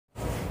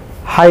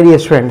Hi dear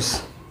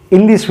friends,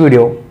 in this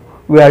video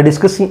we are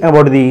discussing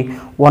about the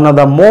one of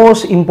the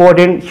most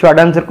important short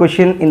answer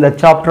question in the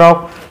chapter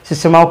of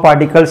system of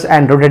particles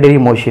and rotatory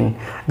motion,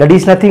 that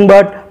is nothing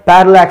but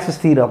parallel axis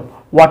theorem.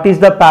 What is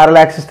the parallel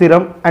axis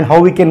theorem and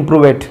how we can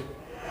prove it?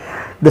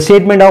 The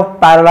statement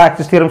of parallel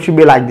axis theorem should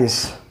be like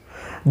this: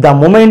 the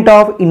moment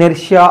of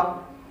inertia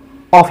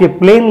of a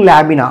plane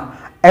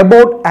lamina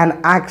about an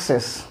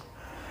axis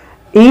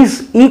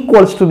is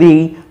equals to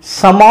the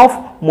sum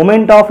of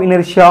moment of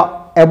inertia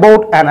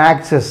about an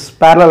axis,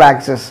 parallel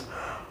axis,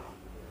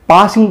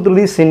 passing through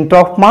the center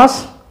of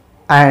mass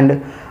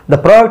and the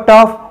product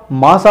of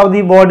mass of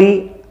the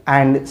body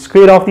and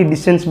square of the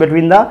distance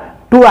between the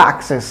two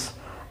axes.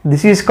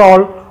 This is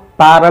called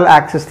parallel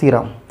axis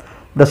theorem.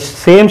 The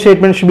same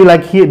statement should be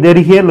like here.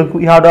 Look,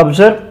 you have to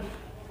observe.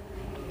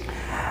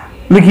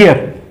 Look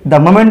here, the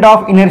moment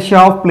of inertia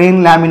of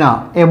plane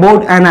lamina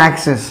about an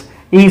axis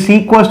is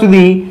equals to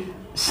the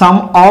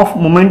sum of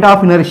moment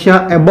of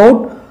inertia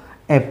about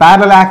a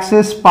parallel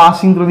axis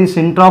passing through the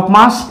center of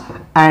mass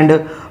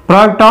and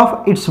product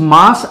of its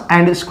mass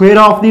and square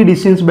of the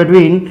distance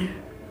between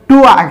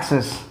two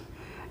axes.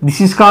 This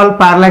is called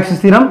parallel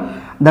axis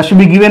theorem. That should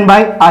be given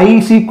by I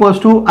is equals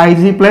to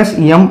Ig plus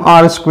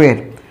mr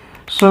square.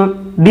 So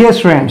dear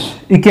friends,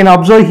 you can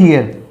observe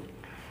here,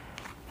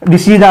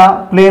 this is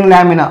the plane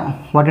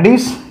lamina. What it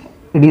is?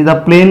 It is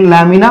the plane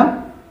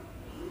lamina,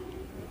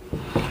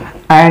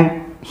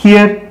 and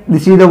here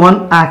this is the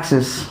one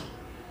axis.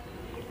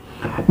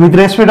 With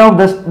respect of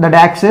that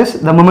axis,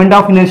 the moment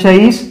of inertia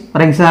is,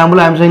 for example,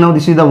 I am saying now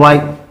this is the y.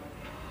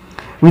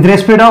 With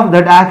respect of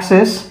that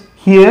axis,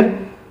 here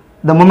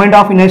the moment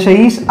of inertia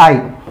is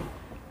I,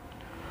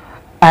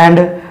 and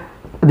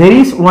there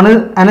is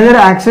another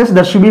axis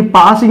that should be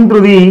passing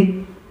through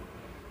the,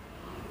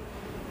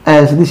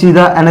 as this is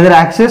the another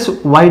axis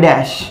y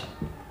dash.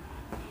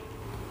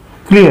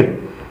 Clear?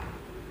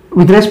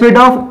 With respect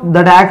of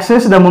that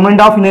axis, the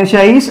moment of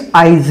inertia is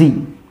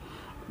Ig.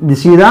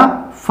 This is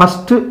the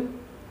first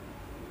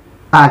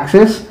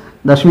axis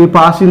that should be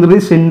passing through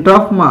the center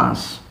of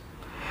mass.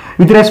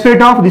 With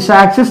respect of this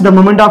axis, the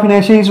moment of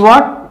inertia is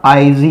what?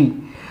 Ig.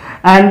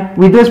 And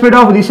with respect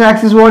of this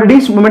axis, what it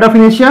is? Moment of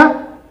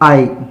inertia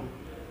I.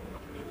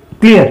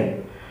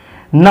 Clear?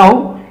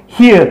 Now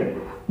here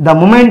the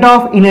moment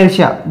of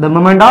inertia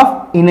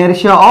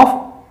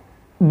of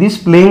this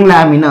plane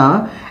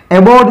lamina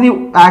about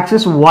the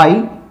axis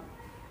y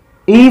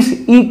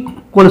is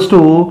equals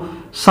to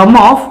sum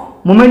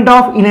of moment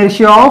of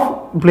inertia of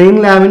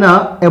plane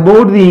lamina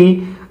about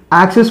the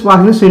axis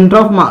passing the center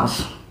of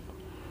mass.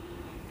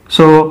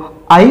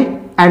 So I,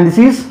 and this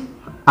is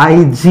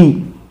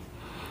Ig.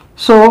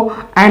 So,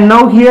 and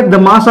now here the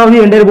mass of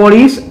the entire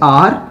body is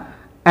r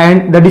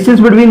and the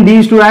distance between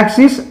these two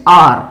axes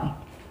r.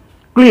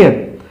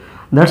 Clear?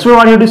 That's why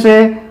what you have to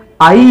say,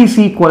 I is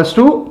equals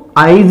to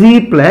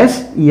Ig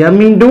plus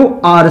m into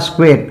r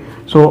square.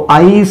 So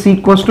I is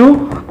equals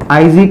to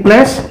Ig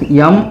plus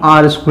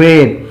mr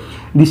square.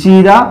 This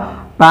is the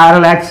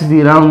parallel axis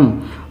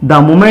theorem. The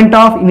moment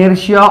of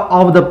inertia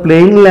of the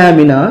plane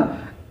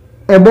lamina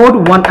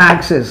about one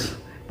axis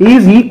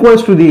is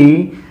equals to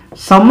the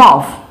sum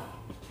of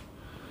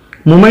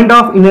moment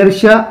of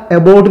inertia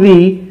about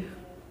the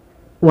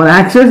one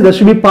axis that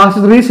should be passed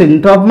through the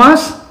center of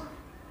mass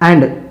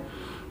and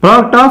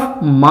product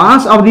of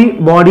mass of the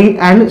body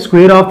and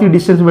square of the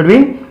distance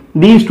between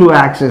these two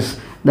axes.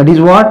 That is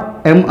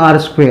what?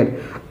 Mr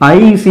square. I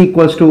is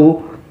equals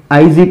to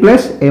Ig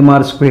plus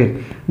mr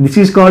square. This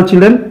is called,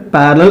 children,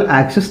 parallel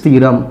axis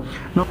theorem.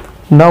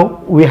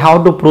 Now we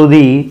have to prove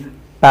the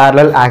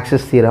parallel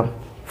axis theorem.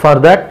 For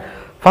that,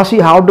 first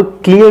you have to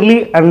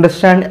clearly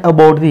understand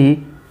about the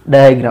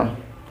diagram.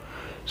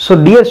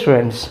 So dear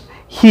friends,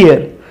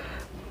 here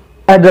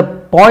at the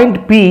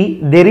point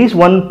P there is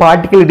one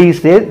particle, it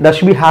is there, that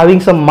should be having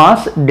some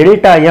mass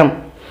delta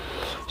m.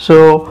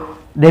 So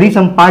there is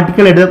some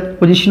particle at the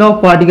position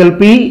of particle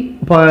P,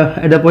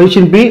 at the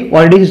position P,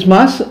 what is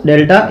mass?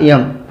 Delta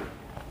m.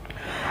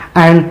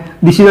 And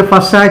this is the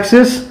first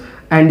axis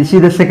and this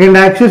is the second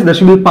axis that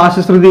should be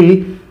passes through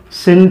the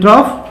center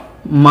of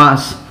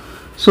mass.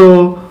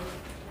 So,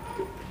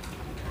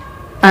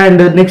 and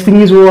the next thing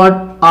is what?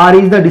 R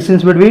is the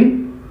distance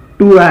between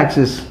two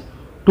axes,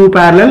 two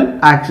parallel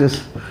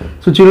axes.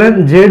 So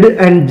children, Z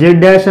and Z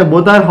dash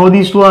both are, how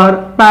these two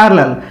are?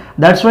 Parallel.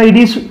 That's why it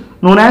is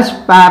known as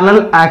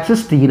parallel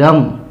axis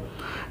theorem.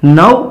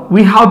 Now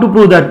we have to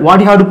prove that. What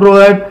you have to prove?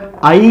 That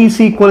I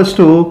is equals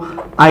to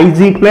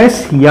Ig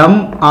plus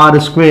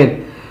mr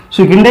square.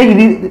 So you can take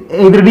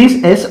either it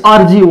is S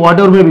or G,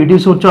 whatever may be, it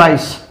is your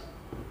choice.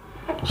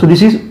 So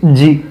this is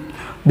G.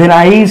 Then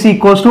I is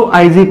equals to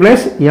Ig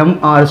plus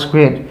mr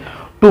square.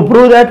 To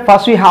prove that,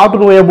 first we have to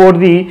know about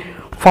the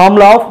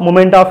formula of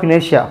moment of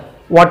inertia.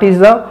 What is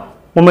the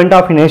moment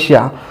of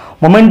inertia?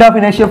 Moment of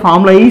inertia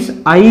formula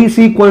is I is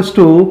equals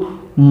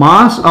to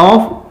mass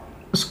of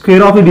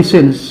square of the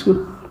distance.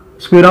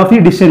 Square of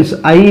the distance.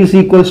 I is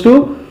equals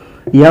to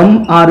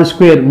mr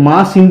square,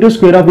 mass into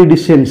square of the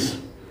distance.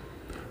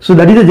 So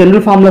that is the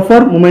general formula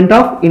for moment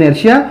of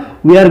inertia.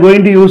 We are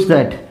going to use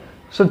that.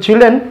 So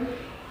children,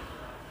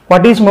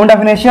 what is moment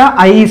of inertia?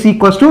 I is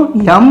equals to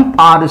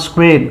mr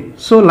squared.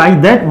 So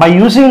like that, by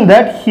using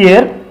that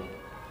here,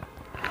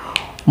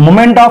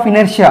 moment of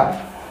inertia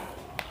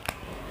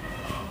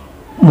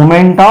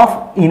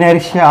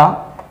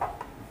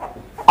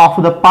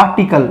of the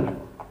particle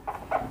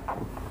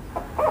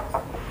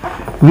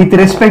with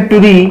respect to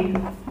the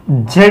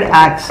z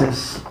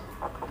axis,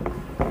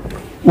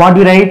 what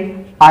we write?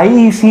 I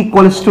is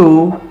equals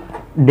to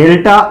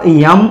delta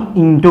m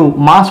into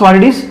mass. What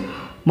it is?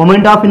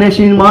 Moment of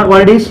inertia is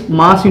what it is?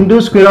 Mass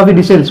into square of the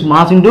distance.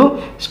 Mass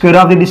into square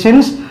of the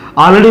distance.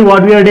 Already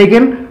what we have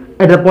taken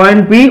at the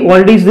point P,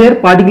 what it is there?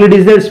 Particle it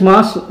is there. Its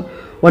mass.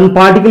 One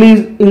particle is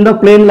in the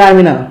plane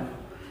lamina.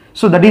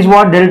 So that is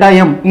what delta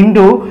m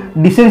into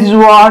distance is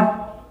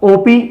what?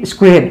 OP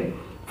square.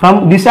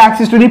 From this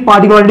axis to the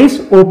particle, what it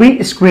is?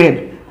 OP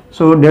square.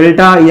 So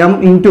delta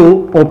m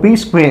into OP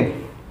square.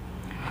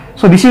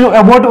 So this is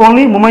about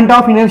only moment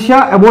of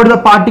inertia about the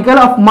particle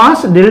of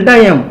mass delta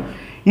m.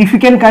 If you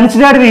can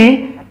consider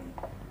the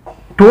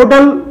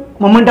total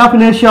moment of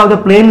inertia of the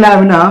plane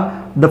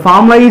lamina, the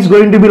formula is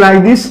going to be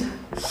like this: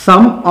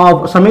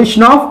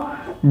 summation of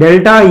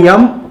delta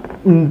m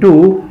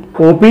into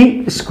OP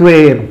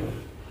square.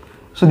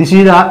 So this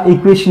is the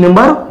equation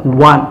number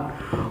 1.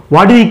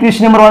 What is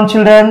equation number 1,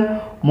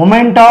 children?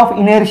 Moment of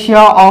inertia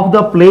of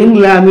the plane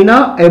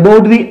lamina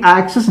about the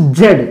axis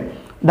z.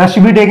 That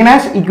should be taken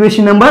as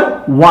equation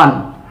number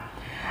 1.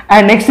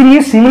 And next thing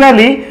is,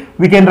 similarly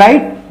we can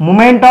write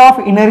moment of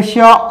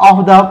inertia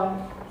of the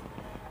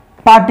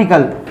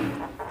particle.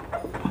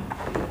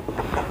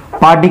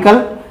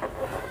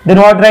 Then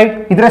what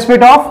write? With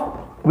respect of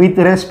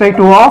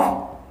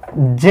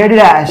z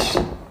dash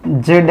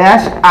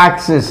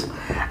axis,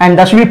 and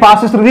that should be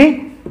passes through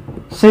the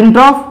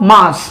center of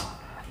mass.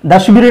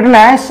 That should be written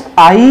as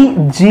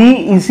Ig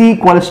is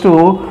equals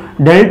to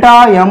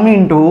delta m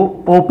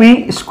into OP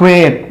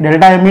square.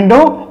 Delta m into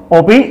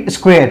OP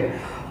square.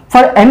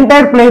 For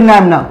entire plane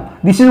lamina,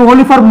 this is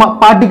only for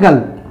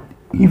particle.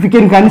 If you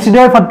can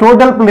consider for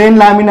total plane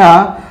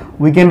lamina,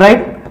 we can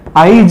write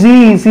Ig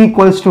is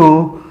equals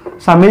to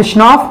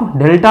summation of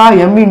delta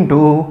m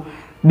into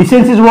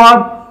distance is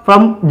what?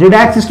 From z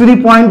axis to the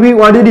point P,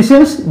 what is the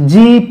distance?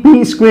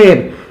 Gp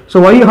square.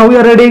 So how we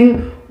are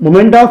writing?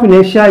 Moment of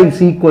inertia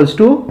is equals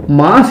to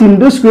mass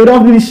into square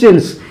of the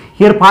distance.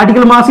 Here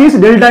particle mass is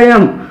delta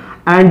m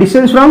and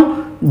distance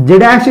from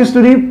z axis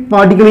to the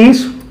particle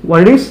is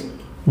what it is?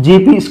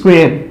 Gp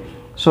square.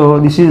 So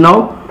this is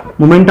now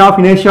moment of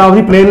inertia of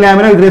the plane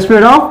lamina with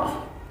respect of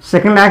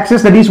second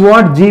axis, that is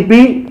what?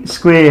 Gp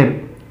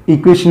square.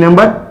 Equation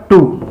number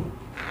 2.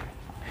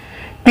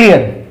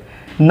 Clear?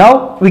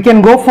 Now we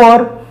can go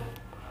for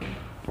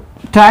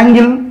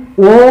triangle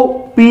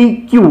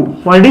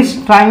OPQ. What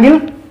is triangle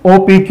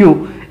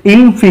OPQ?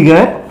 In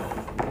figure,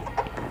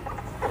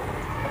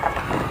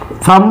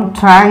 from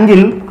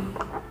triangle,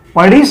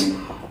 what is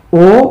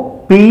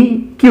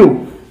OPQ?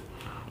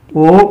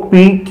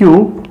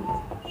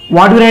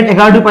 What we write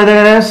according to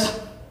Pythagoras?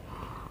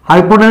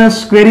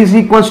 Hypotenuse square is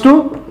equals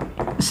to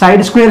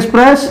side squares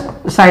plus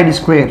side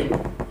square.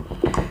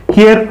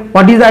 Here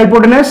what is the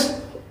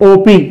hypotenuse?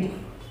 OP.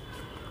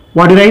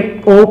 What do you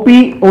write? OP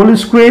whole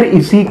square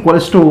is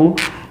equals to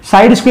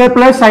side square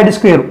plus side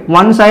square.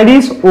 One side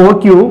is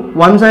OQ,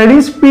 one side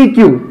is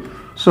PQ.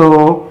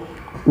 So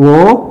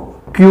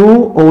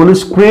OQ whole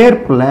square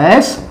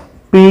plus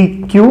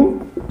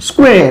PQ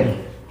square.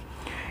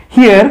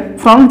 Here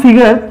from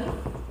figure,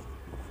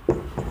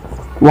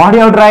 what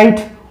you have to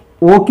write?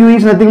 OQ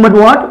is nothing but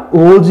what?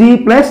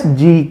 OG plus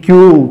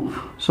GQ.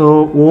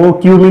 So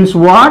OQ means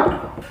what?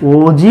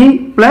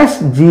 OG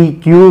plus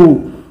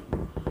GQ.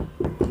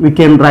 We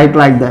can write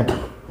like that.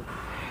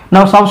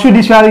 Now substitute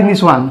this value in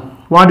this one.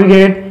 What do we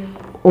get?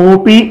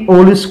 OP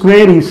whole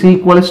square is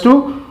equals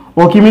to,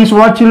 OQ means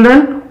what,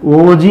 children?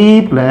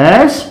 OG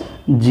plus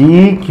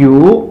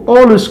GQ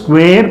whole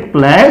square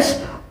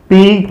plus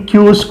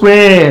PQ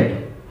square.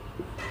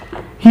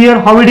 Here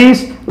how it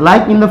is?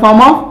 Like in the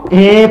form of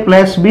A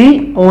plus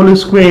B whole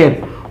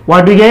square.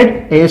 What do we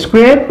get? A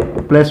square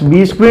plus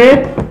B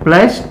square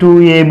plus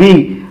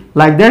 2AB.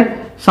 Like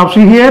that.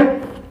 Substitute here.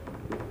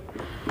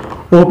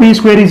 OP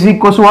square is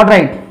equals to what,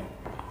 right?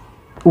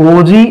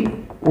 OG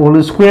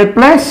whole square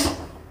plus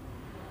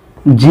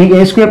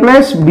GA square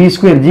plus B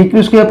square,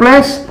 GQ square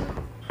plus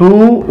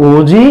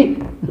 2OG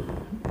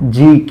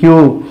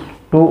GQ.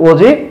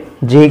 2OG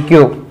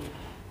GQ.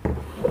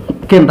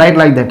 Can write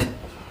like that.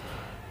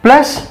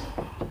 Plus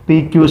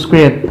PQ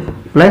square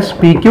plus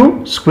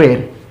PQ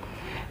square.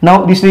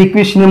 Now this is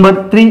equation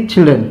number 3,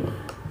 children.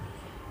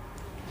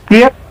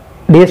 Clear?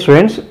 Dear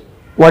students,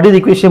 what is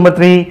equation number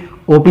 3?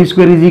 OP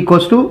square is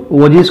equals to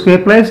OG square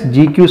plus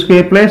GQ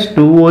square plus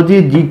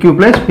 2OG GQ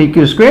plus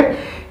PQ square.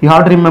 You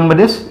have to remember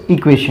this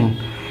equation.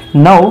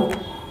 Now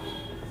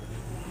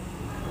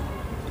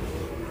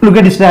look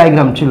at this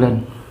diagram,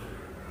 children.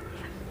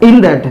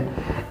 In that,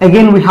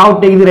 again we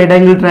have to take the right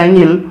angle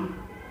triangle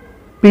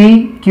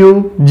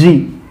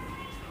PQG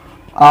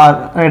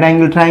or right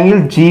angle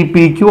triangle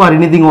GPQ or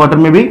anything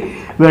whatever maybe.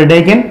 We are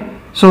taken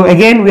So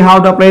again we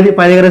have to apply the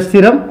Pythagoras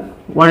theorem.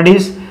 What it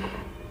is?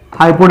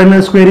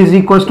 Hypotenuse square is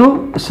equals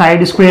to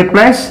side square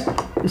plus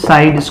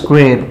side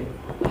square.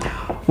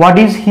 What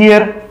is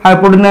here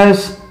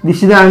hypotenuse?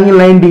 This is the angle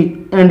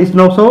 90 and this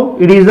also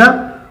it is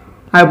the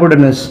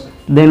hypotenuse.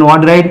 Then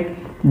what write?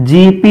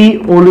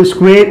 GP whole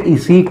square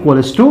is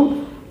equals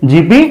to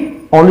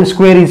GP whole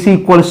square is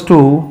equals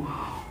to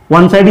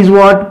one side is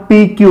what?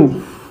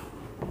 PQ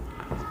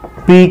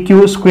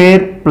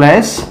square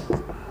plus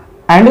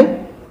and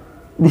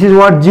this is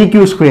what?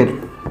 GQ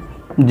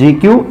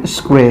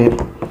square.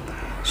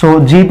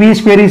 So GP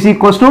square is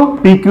equals to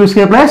PQ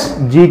square plus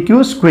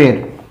GQ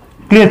square.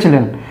 Clear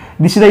children?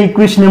 This is the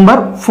equation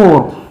number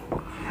 4.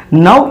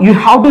 Now you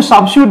have to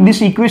substitute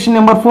this equation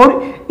number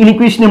 4 in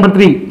equation number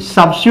 3.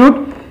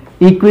 Substitute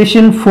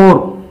equation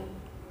 4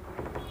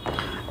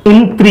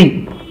 in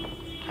 3.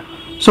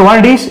 So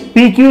what it is?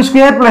 PQ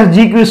square plus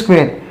GQ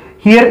square.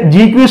 Here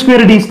GQ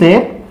square it is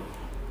there.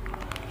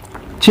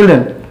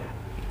 Children,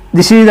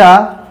 this is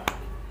the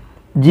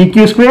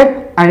GQ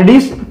square and it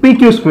is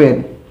PQ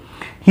square.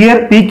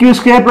 Here PQ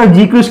square plus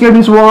GQ square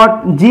means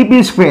what?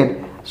 GP square.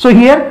 So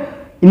here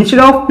instead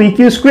of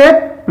PQ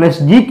square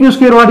plus GQ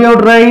square, what you have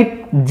to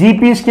write?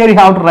 GP square you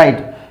have to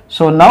write.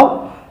 So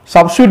now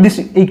substitute this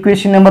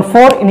equation number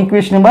 4 in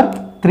equation number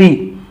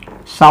 3.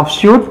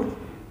 Substitute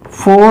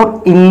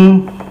 4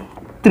 in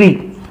 3.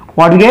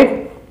 What you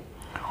get?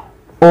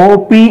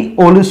 OP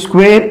whole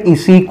square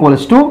is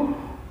equals to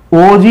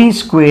OG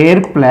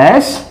square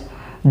plus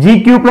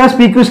GQ plus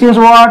PQ square is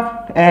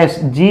what? As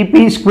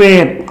GP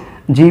square.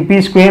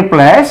 GP square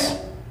plus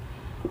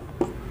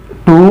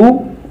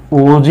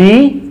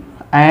 2OG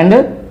and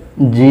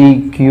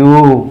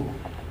GQ.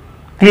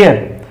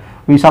 Clear?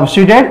 We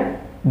substituted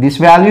this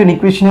value in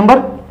equation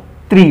number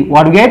 3.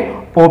 What we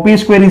get? OP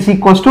square is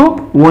equals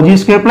to OG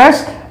square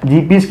plus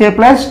GP square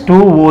plus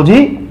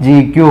 2OG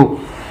GQ.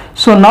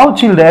 So now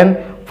children,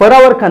 for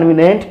our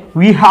convenience,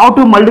 we have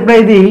to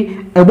multiply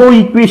the above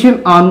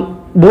equation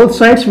on both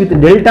sides with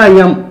delta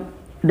m,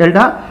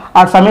 delta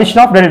or summation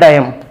of delta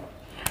m.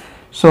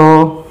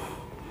 So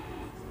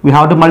we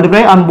have to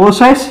multiply on both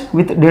sides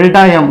with delta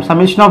m.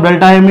 Summation of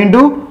delta m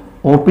into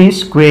OP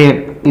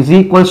square is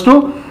equals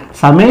to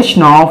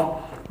summation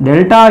of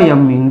delta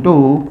m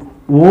into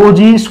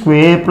OG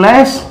square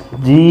plus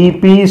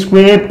GP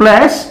square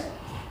plus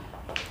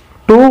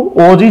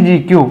 2OG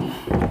GQ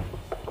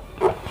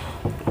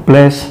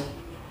plus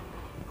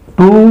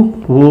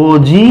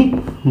 2OG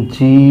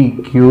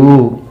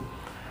GQ.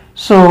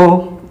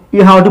 So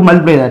you have to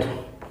multiply that.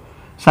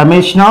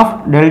 Summation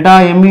of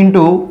delta m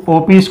into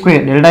OP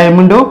square. Delta m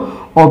into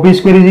OP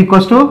square is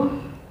equals to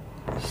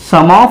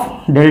sum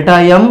of delta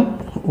m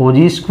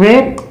OG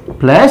square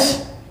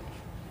plus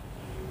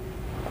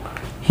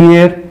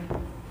here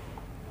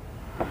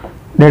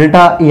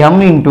delta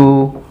m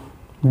into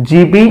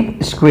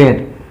GP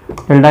square.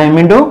 Delta m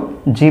into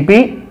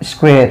GP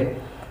square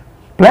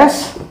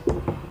plus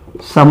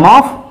sum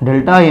of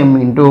delta m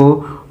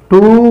into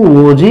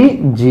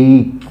 2OG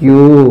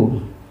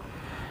GQ.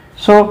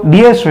 So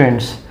dear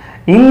students,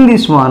 in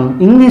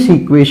this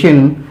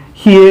equation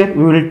here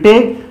we will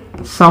take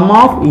sum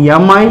of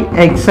mi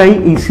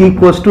xi is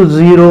equals to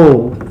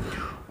 0.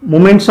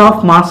 Moments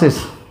of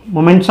masses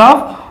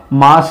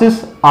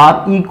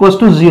are equals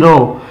to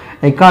 0.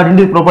 According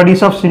to the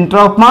properties of center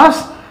of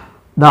mass,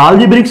 the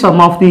algebraic sum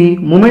of the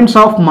moments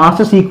of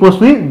masses equals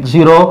to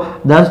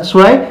 0. That's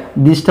why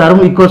this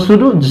term equals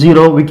to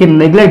 0. We can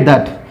neglect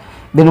that.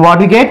 Then what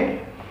we get?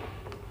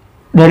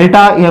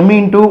 Delta m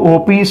into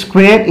OP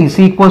square is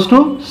equals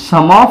to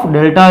sum of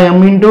delta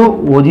m into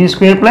OG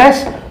square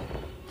plus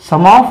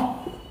sum of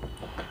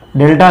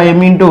delta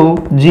m into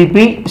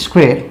GP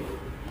square.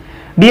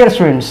 Dear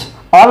students,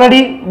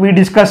 already we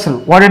discussed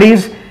what it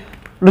is.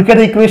 Look at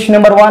the equation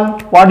number 1.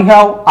 What we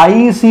have? I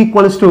is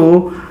equals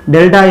to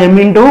delta m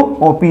into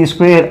OP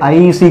square. I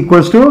is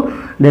equals to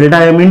delta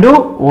m into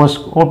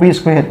OP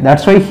square.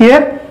 That's why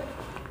here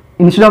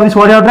instead of this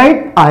what you have to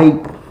write? I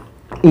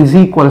is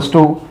equals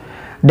to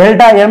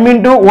delta m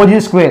into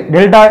OG square.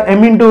 Delta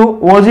m into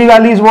OG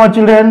value is what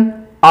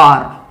children?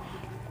 R.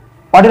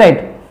 What is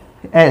right?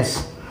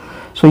 S.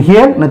 So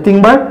here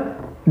nothing but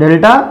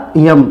delta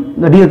m,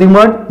 that is nothing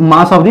but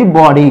mass of the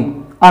body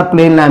or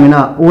plane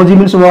lamina. OG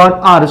means what?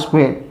 R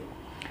square.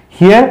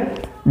 Here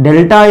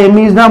delta m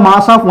is the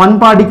mass of one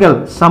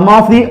particle. Sum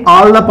of the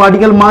all the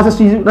particle masses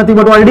is nothing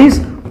but what it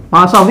is?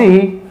 Mass of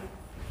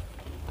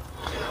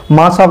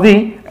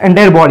the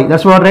entire body.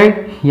 That's what,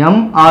 right?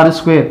 M R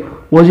square.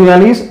 OG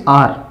value is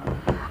R.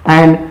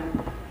 And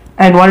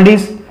what it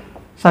is?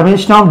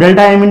 Summation of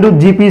delta m into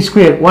GP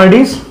square. What it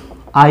is?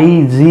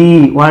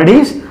 Iz. What it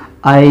is?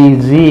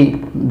 Iz.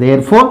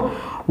 Therefore,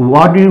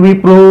 what did we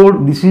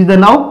prove? This is the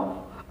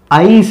now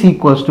I is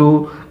equals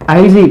to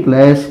Iz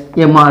plus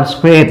mr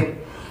square,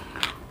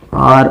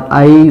 or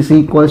I is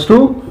equals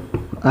to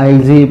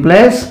Iz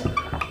plus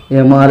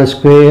mr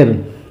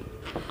square.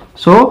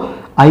 So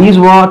I is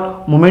what?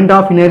 Moment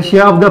of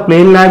inertia of the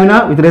plane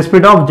lamina with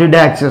respect of z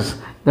axis,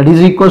 that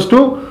is equals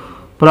to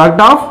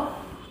product of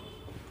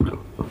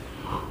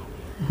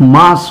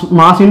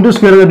mass into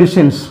square of the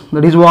distance,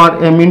 that is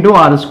what, m into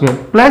r square,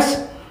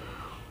 plus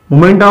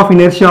moment of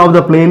inertia of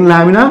the plane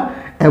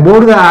lamina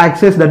about the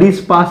axis, that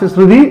is passes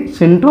through the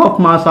center of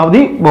mass of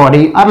the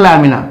body or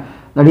lamina,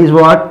 that is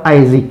what,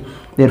 Iz.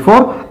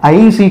 Therefore I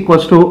is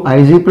equals to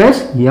Iz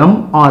plus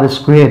mr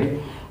square.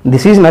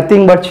 This is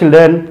nothing but,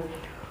 children,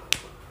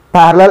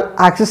 parallel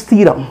axis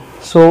theorem.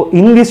 So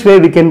in this way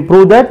we can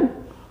prove that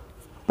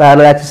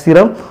parallel axis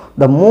theorem,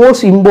 the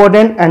most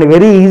important and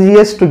very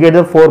easiest to get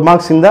the 4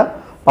 marks in the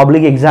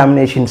public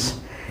examinations.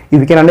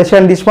 If you can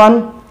understand this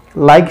one,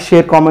 like,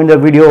 share, comment the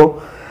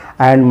video,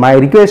 and my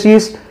request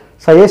is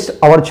suggest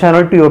our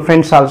channel to your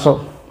friends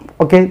also.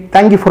 Okay,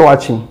 thank you for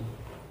watching.